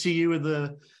 Great to see you in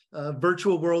the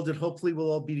virtual world, and hopefully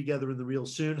we'll all be together in the real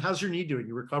soon. How's your knee doing?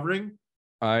 You recovering?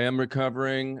 I am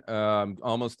recovering,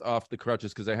 almost off the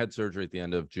crutches because I had surgery at the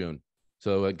end of June.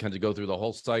 So I kind of go through the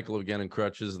whole cycle again in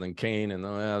crutches and then cane,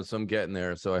 and so I'm getting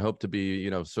there. So I hope to be,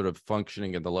 sort of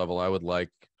functioning at the level I would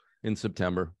like in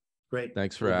September. Great.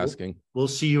 Thanks for asking. We'll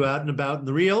see you out and about in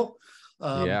the real.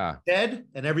 Yeah. Ted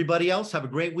and everybody else, have a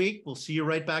great week. We'll see you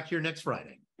right back here next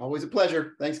Friday. Always a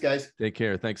pleasure. Thanks, guys. Take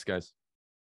care. Thanks, guys.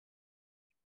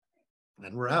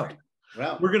 And we're out.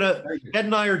 Wow. Ted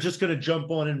and I are just gonna jump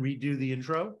on and redo the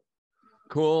intro.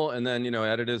 Cool. And then,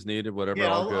 edit as needed, whatever.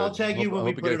 Yeah, I'll tag you when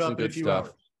we put it up in a few hours.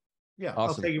 Yeah,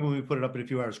 awesome. I'll tag you when we put it up in a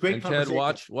few hours. Great. And Ted,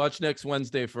 watch next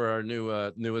Wednesday for our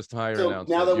newest hire announcement.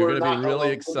 Now that you're going to be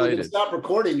really excited. Stop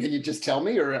recording. Can you just tell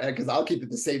me, or because I'll keep it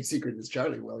the same secret as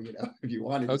Charlie will, if you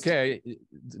want. Okay.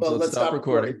 Well, let's stop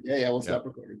recording. Yeah, we'll stop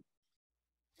recording.